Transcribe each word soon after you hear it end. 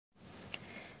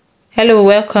Hello,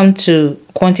 welcome to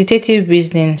quantitative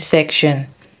reasoning section,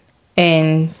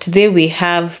 and today we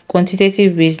have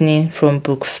quantitative reasoning from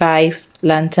book 5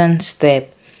 Lantern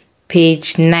Step,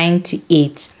 page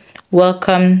 98.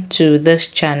 Welcome to this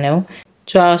channel.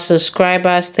 To our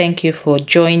subscribers, thank you for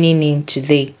joining in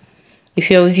today.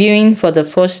 If you're viewing for the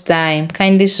first time,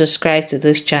 kindly subscribe to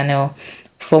this channel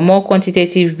for more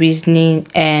quantitative reasoning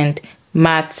and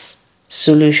maths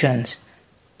solutions.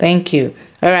 Thank you.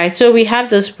 All right, so we have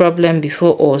this problem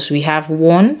before us. We have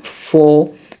 1,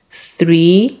 4,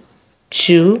 3,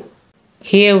 2.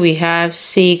 Here we have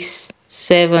 6,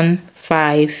 7,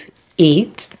 5,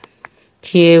 8.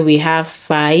 Here we have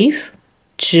 5,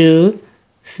 2,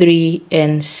 3,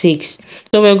 and 6.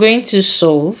 So we're going to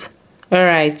solve. All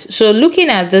right, so looking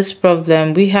at this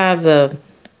problem, we have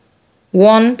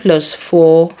 1 plus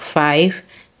 4, 5.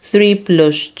 3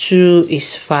 plus 2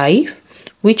 is 5.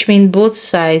 Which means both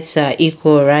sides are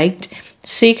equal, right?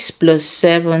 6 plus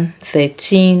 7,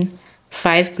 13.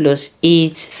 5 plus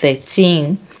 8,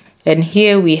 13. And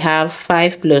here we have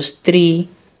 5 plus 3,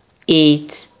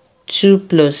 8. 2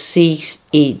 plus 6,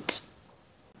 8.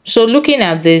 So looking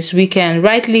at this, we can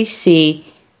rightly say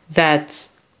that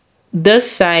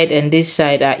this side and this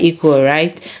side are equal,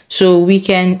 right? So we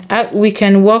can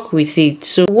work with it.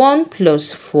 So 1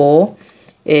 plus 4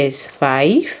 is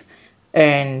 5,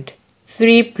 and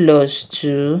 3 plus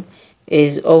 2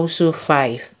 is also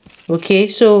 5. Okay,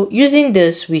 so using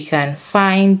this, we can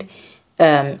find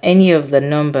any of the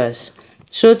numbers.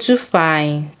 So to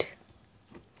find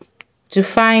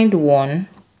 1,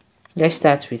 let's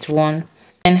start with 1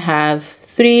 and have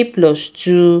 3 plus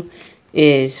 2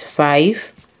 is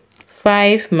 5.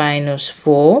 5 minus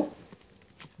 4,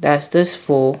 that's this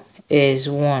 4, is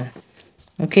 1.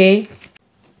 Okay,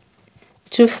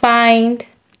 to find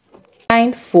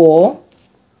 4,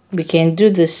 we can do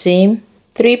the same.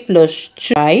 3 plus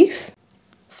 2, 5.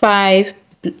 5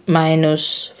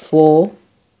 minus 4,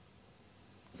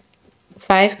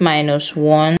 5 minus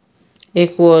 1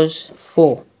 equals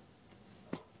 4.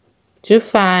 To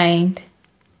find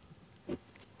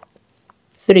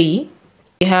 3,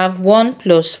 we have 1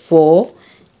 plus 4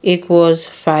 equals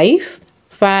 5.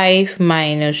 5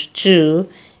 minus 2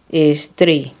 is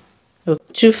 3.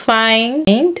 To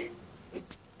find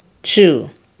 2,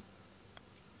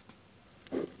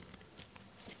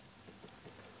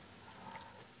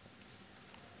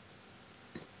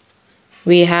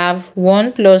 we have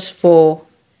 1 plus 4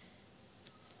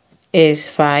 is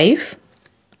 5.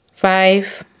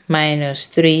 5 minus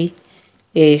 3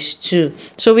 is 2.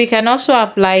 So we can also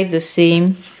apply the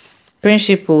same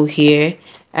principle here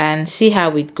and see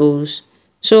how it goes.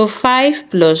 So 5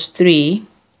 plus 3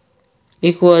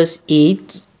 equals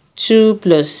 8. 2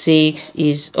 plus 6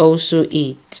 is also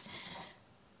 8.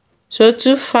 So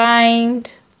to find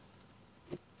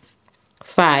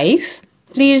 5,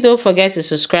 please don't forget to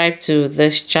subscribe to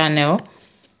this channel.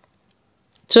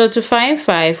 So to find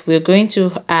 5, we're going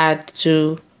to add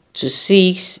 2 to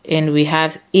 6, and we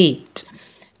have 8.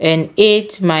 And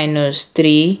 8 minus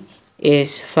 3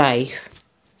 is 5.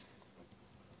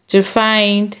 To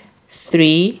find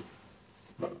 3,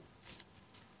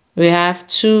 we have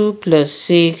 2 plus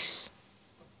 6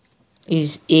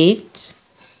 is 8.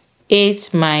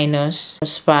 8 minus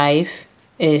 5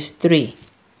 is 3.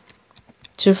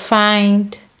 To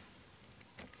find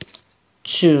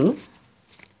 2,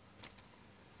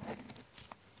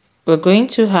 we're going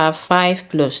to have 5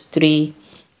 plus 3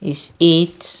 is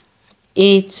 8.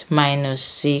 8 minus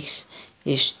 6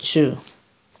 is 2.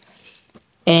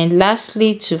 And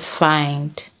lastly, to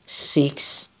find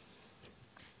 6,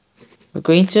 we're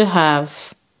going to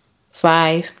have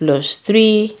 5 plus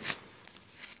 3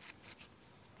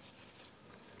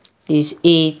 is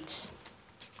 8.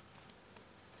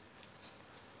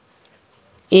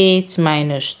 8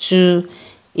 minus 2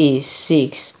 is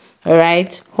 6. All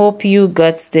right, hope you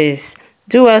got this.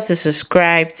 Do well to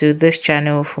subscribe to this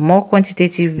channel for more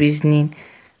quantitative reasoning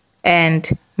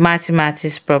and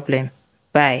mathematics problem.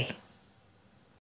 Bye.